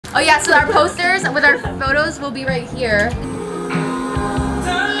Oh yeah, so our posters with our photos will be right here.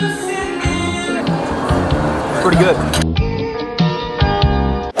 Pretty good.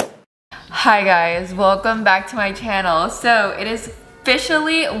 Hi guys, welcome back to my channel. So it is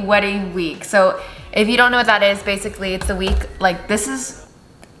officially wedding week. So if you don't know what that is, basically it's the week, like this is,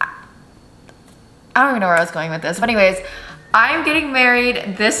 I don't even know where I was going with this. But anyways, I'm getting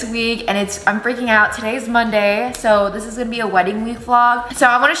married this week and I'm freaking out. Today's Monday, so this is gonna be a wedding week vlog. So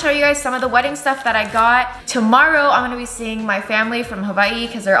I wanna show you guys some of the wedding stuff that I got. Tomorrow, I'm gonna be seeing my family from Hawaii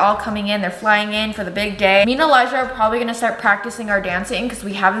because they're all coming in, they're flying in for the big day. Me and Elijah are probably gonna start practicing our dancing because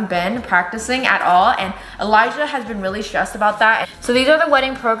we haven't been practicing at all, and Elijah has been really stressed about that. So these are the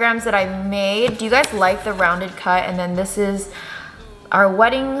wedding programs that I made. Do you guys like the rounded cut? And then this is our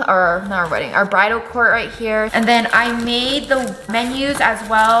wedding, or not our wedding, our bridal court right here. And then I made the menus as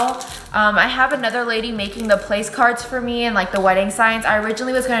well. I have another lady making the place cards for me and like the wedding signs. I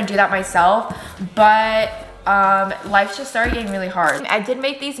originally was gonna do that myself, but life just started getting really hard. I did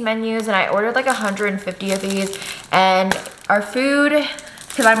make these menus and I ordered like 150 of these, and our food,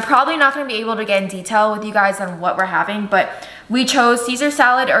 because I'm probably not gonna be able to get in detail with you guys on what we're having, but we chose Caesar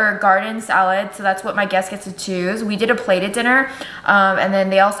salad or garden salad, so that's what my guest gets to choose. We did a plated dinner, and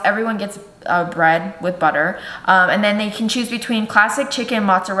then everyone gets bread with butter, and then they can choose between classic chicken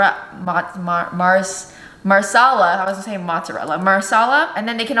marsala, I was gonna say mozzarella, marsala, and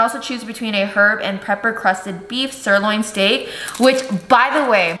then they can also choose between a herb and pepper crusted beef sirloin steak, which by the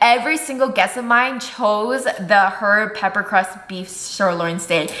way, every single guest of mine chose the herb pepper crust beef sirloin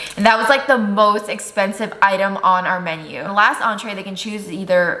steak, and that was like the most expensive item on our menu. The last entree, they can choose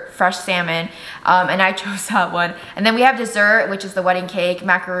either fresh salmon, and I chose that one. And then we have dessert, which is the wedding cake,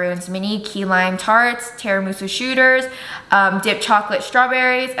 macaroons, mini key lime tarts, tiramisu shooters, dipped chocolate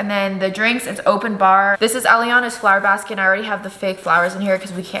strawberries, and then the drinks, it's open bar. This is Eliana's flower basket, and I already have the fake flowers in here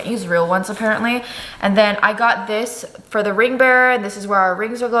because we can't use real ones apparently. And then I got this for the ring bearer, and this is where our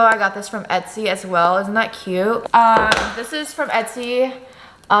rings will go. I got this from Etsy as well. Isn't that cute? This is from Etsy.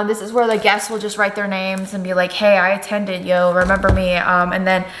 This is where the guests will just write their names and be like, hey, I attended, yo, remember me. And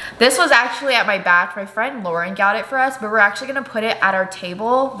then this was actually at my batch. My friend Lauren got it for us, but we're actually gonna put it at our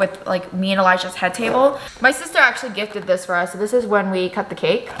table with like me and Elijah's head table. My sister actually gifted this for us. So this is when we cut the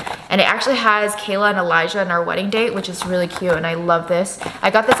cake, and it actually has Kayla and Elijah and our wedding date, which is really cute, and I love this.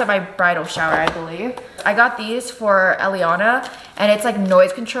 I got this at my bridal shower, I believe. I got these for Eliana, and it's like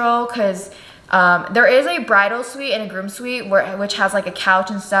noise control because there is a bridal suite and a groom suite which has like a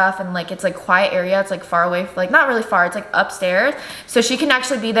couch and stuff, and like it's like quiet area. It's like far away, like not really far, it's like upstairs, so she can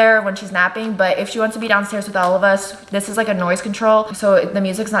actually be there when she's napping. But if she wants to be downstairs with all of us, this is like a noise control, so the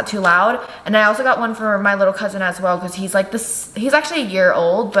music's not too loud. And I also got one for my little cousin as well, because he's like this, he's actually a year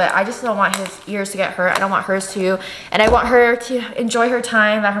old, but I just don't want his ears to get hurt. I don't want hers to, and I want her to enjoy her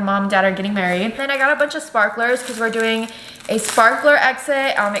time that her mom and dad are getting married. Then I got a bunch of sparklers because we're doing a sparkler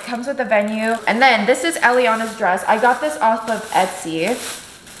exit. It comes with the venue. And then this is Eliana's dress. I got this off of Etsy.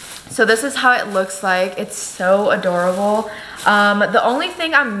 So this is how it looks like. It's so adorable. The only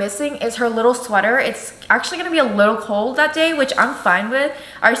thing I'm missing is her little sweater. It's actually gonna be a little cold that day, which I'm fine with.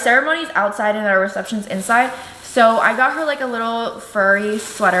 Our ceremony's outside and our reception's inside. So I got her like a little furry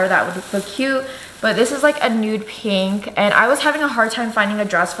sweater that would look cute. But this is like a nude pink, and I was having a hard time finding a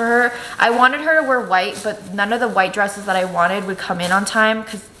dress for her. I wanted her to wear white, but none of the white dresses that I wanted would come in on time,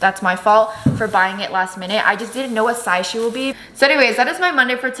 because that's my fault for buying it last minute. I just didn't know what size she will be. So anyways, that is my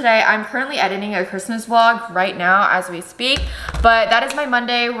Monday for today. I'm currently editing a Christmas vlog right now as we speak, but that is my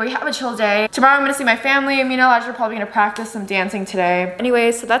Monday. We have a chill day. Tomorrow I'm gonna see my family. Me and Elijah are probably gonna practice some dancing today.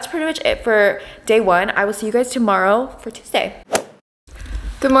 Anyways, so that's pretty much it for day one. I will see you guys tomorrow for Tuesday.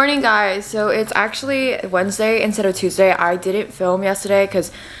 Good morning, guys. So it's actually Wednesday instead of Tuesday. I didn't film yesterday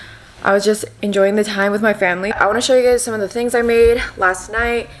because I was just enjoying the time with my family. I want to show you guys some of the things I made last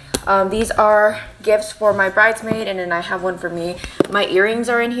night. These are gifts for my bridesmaid, and then I have one for me. My earrings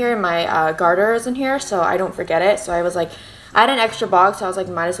are in here, my garter is in here, so I don't forget it. So I was like, I had an extra box, so I was like,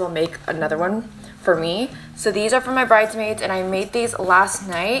 might as well make another one for me. So these are for my bridesmaids, and I made these last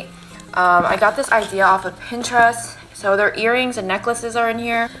night. I got this idea off of Pinterest. So their earrings and necklaces are in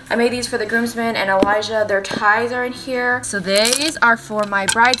here. I made these for the groomsmen and Elijah. Their ties are in here. So these are for my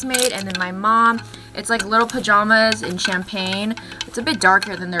bridesmaid and then my mom. It's like little pajamas in champagne. It's a bit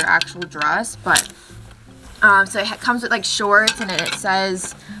darker than their actual dress, but so it comes with like shorts, and then it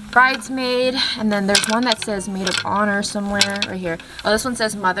says bridesmaid, and then there's one that says maid of honor somewhere right here. Oh, this one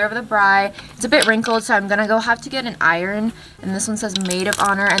says mother of the bride. It's a bit wrinkled, so I'm gonna go have to get an iron. And this one says maid of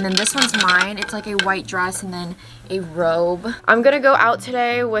honor, and then this one's mine. It's like a white dress and then a robe. I'm gonna go out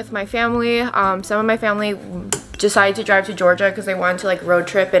today with my family. Some of my family decided to drive to Georgia because they wanted to like road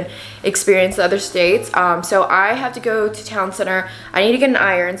trip and experience the other states. So I have to go to Town Center. I need to get an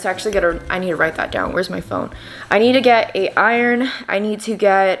iron. So actually I need to write that down. Where's my phone? I need to get a iron. I need to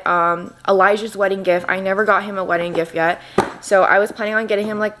get Elijah's wedding gift. I never got him a wedding gift yet. So I was planning on getting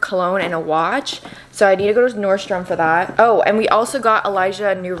him like cologne and a watch. So I need to go to Nordstrom for that. Oh, and we also got Elijah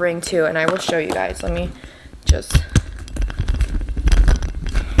a new ring too, and I will show you guys. Let me just...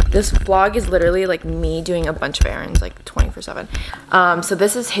 This vlog is literally like me doing a bunch of errands like 24/7. So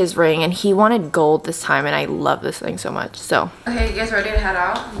this is his ring, and he wanted gold this time, and I love this thing so much. So okay, you guys ready to head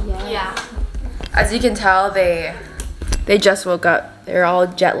out? Yeah. As you can tell, they just woke up. They're all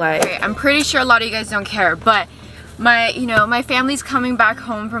jet lagged. Okay, I'm pretty sure a lot of you guys don't care, but my family's coming back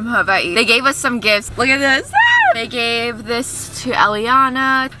home from Hawaii. They gave us some gifts. Look at this. They gave this to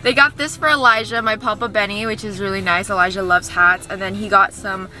Eliana. They got this for Elijah, my Papa Benny, which is really nice. Elijah loves hats. And then he got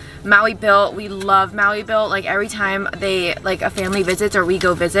some Maui Built. We love Maui Built. Like every time a family visits or we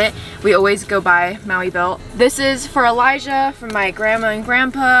go visit, we always go buy Maui Built. This is for Elijah, for my grandma and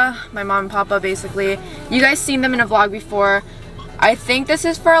grandpa, my mom and papa basically. You guys seen them in a vlog before. I think this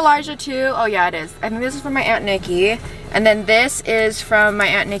is for Elijah too. Oh yeah, it is. I think this is for my Aunt Nikki. And then this is from my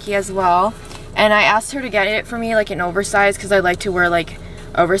Aunt Nikki as well. And I asked her to get it for me like an oversized because I like to wear like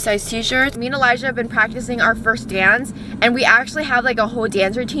oversized t-shirts. Me and Elijah have been practicing our first dance, and we actually have like a whole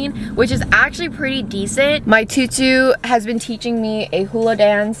dance routine, which is actually pretty decent. My tutu has been teaching me a hula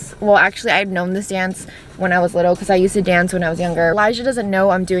dance. Well, actually I've known this dance when I was little because I used to dance when I was younger. Elijah doesn't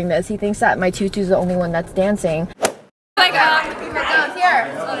know I'm doing this. He thinks that my tutu is the only one that's dancing. Like here.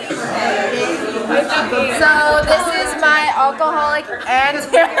 So this is my alcoholic and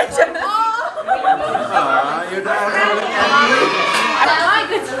your dad.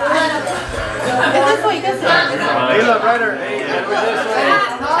 Is this what you guys say? Kayla, writer.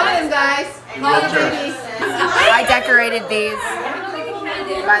 Guys. I decorated these,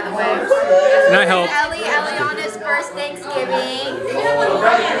 by the way. Can I help? Eliana's first Thanksgiving. She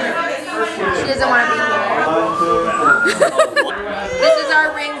doesn't want to be here. This is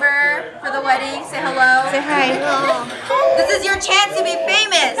our ring bearer for the wedding. Say hello. Say hi. This is your chance to be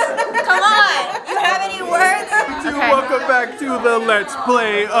famous. Come on. You have any words? Okay. Welcome back to the Let's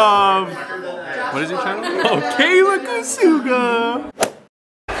Play of... What is your channel? Oh, Kayla Kosuga.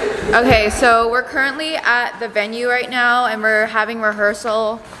 Okay, so we're currently at the venue right now, and we're having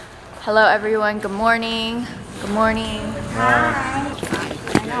rehearsal. Hello, everyone. Good morning. Good morning. Hi.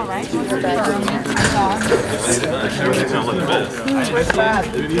 I know, right?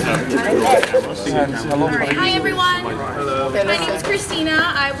 Hi everyone, my name is Christina.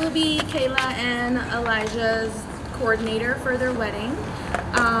 I will be Kayla and Elijah's coordinator for their wedding.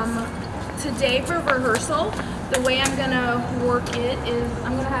 Today for rehearsal, the way I'm gonna work it is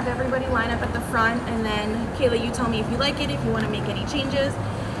I'm gonna have everybody line up at the front, and then Kayla, you tell me if you like it, if you want to make any changes,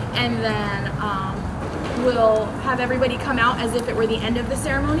 and then we'll have everybody come out as if it were the end of the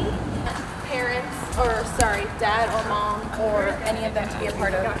ceremony. Parents, or sorry, dad or mom, or any of them to be a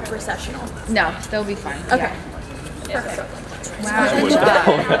part of the recessional. No, they'll be fine. Okay. Yeah. Perfect. Wow, good job.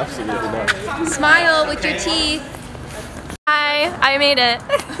 Absolutely not. Smile with your teeth. Hi, I made it.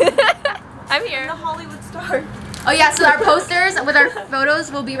 I'm here. The Hollywood star. Oh yeah, so our posters with our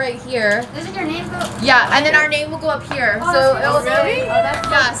photos will be right here. Doesn't your name go? Yeah, and then our name will go up here. Oh, so it will really? say,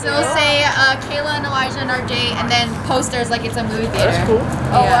 yeah, so it'll say Kayla and Elijah and our date, and then posters like it's a movie theater. That's cool.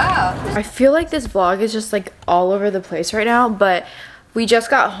 Oh wow. I feel like this vlog is just like all over the place right now, but we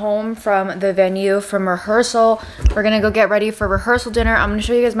just got home from the venue from rehearsal. We're gonna go get ready for rehearsal dinner. I'm gonna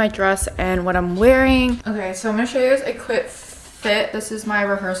show you guys my dress and what I'm wearing. Okay, so I'm gonna show you guys a quick fit. This is my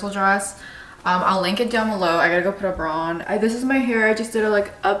rehearsal dress. I'll link it down below. I gotta go put a bra on. This is my hair. I just did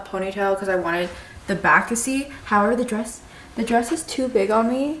a up ponytail because I wanted the back to see. However, the dress is too big on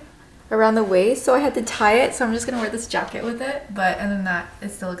me around the waist, so I had to tie it. So I'm just gonna wear this jacket with it. But other than that, it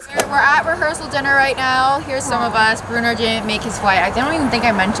still looks good. We're at rehearsal dinner right now. Here's some of us. Bruno didn't make his flight. I don't even think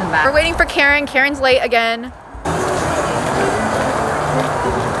I mentioned that. We're waiting for Karen. Karen's late again.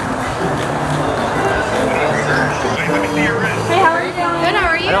 Hey, how are you doing? Good, how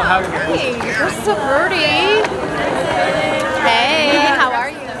are you? I don't have it. Hey, you're so pretty. Hey, how are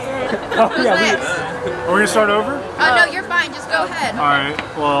you? Oh, yeah, are we gonna start over? Oh, no, you're fine. Just go ahead. All right.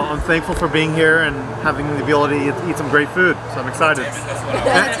 Well, I'm thankful for being here and having the ability to eat some great food. So I'm excited.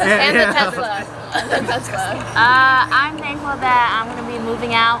 And the Tesla. And the Tesla. I'm thankful that I'm going to be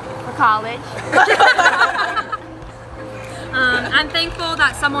moving out for college. I'm thankful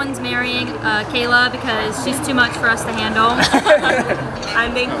that someone's marrying Kayla because she's too much for us to handle.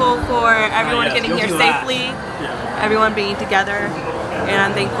 I'm thankful for everyone getting here safely, everyone being together, and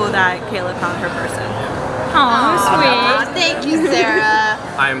I'm thankful that Kayla found her person. Oh, sweet. Thank you, Sarah.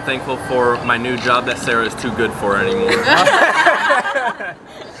 I am thankful for my new job that Sarah is too good for anymore.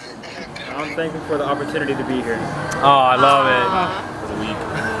 I'm thankful for the opportunity to be here. Oh, I love it.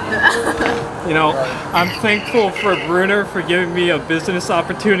 You know, I'm thankful for Bruner for giving me a business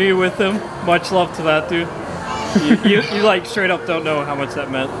opportunity with him. Much love to that dude. You like straight up don't know how much that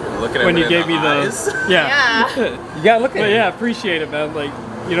meant when you gave me eyes. the yeah. You gotta look at it. Yeah, appreciate it, man. Like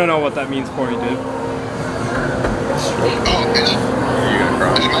you don't know what that means for me, dude. You're gonna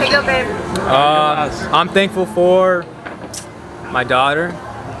cry. Pick up, babe. I'm thankful for my daughter.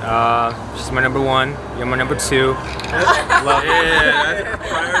 She's my number one. You're my number two. Love you. Yeah, that's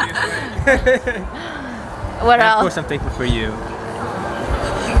priority. What And of else? course, I'm thankful for you.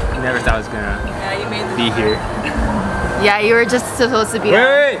 Never thought I was gonna be here. Yeah, you were just supposed to be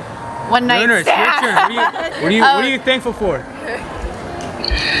Wait! one night Bruner, it's your stand. turn. What are you thankful for?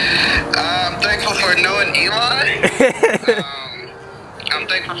 I'm thankful for knowing Eli. I'm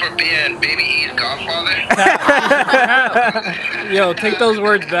thankful for being Baby E's godfather. Yo, take those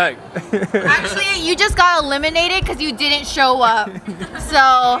words back. Actually, you just got eliminated because you didn't show up.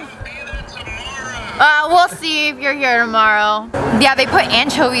 So, we'll see if you're here tomorrow. Yeah, they put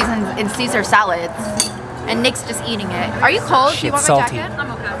anchovies in Caesar salads. And Nick's just eating it. Are you cold? Do you want my salty. jacket?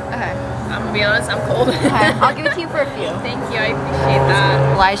 I'm okay. Okay. I'm gonna be honest, I'm cold. Okay, I'll give it to you for a few. Thank you, I appreciate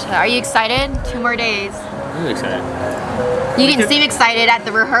that. Elijah, are you excited? 2 more days. I'm really excited. You didn't seem excited at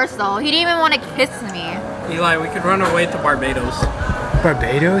the rehearsal. He didn't even want to kiss me. Eli, we could run away to Barbados.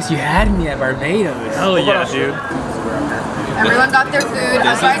 Barbados? You had me at Barbados. Hell yeah, dude. Everyone got their food.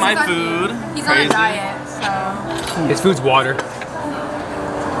 This is my food. He's on a Crazy. diet, so. His food's water.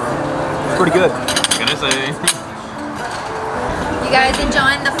 It's pretty good. Gonna say. You guys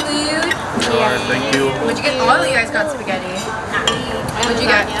enjoying the food? Alright, thank you. What'd you get? All of you guys got spaghetti. What'd you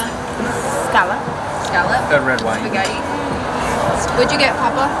get? Scallop. Scallop? A red wine. Spaghetti. What'd you get,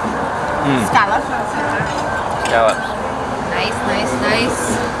 Papa? Scallop. Scallops. Nice, nice,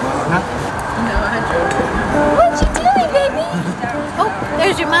 nice. What you doing, baby? Oh,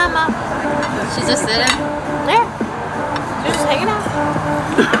 there's your mama. She's just sitting there. She's just hanging out.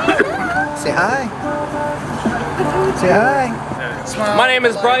 Say hi. Say hi. My name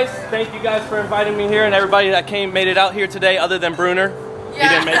is Bryce. Thank you guys for inviting me here and everybody that made it out here today other than Bruner. He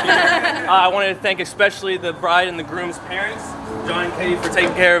didn't make it. I wanted to thank especially the bride and the groom's parents, John and Katie, for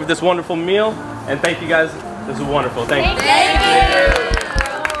taking care of this wonderful meal. And thank you guys. This is wonderful. Thank you. Thank you.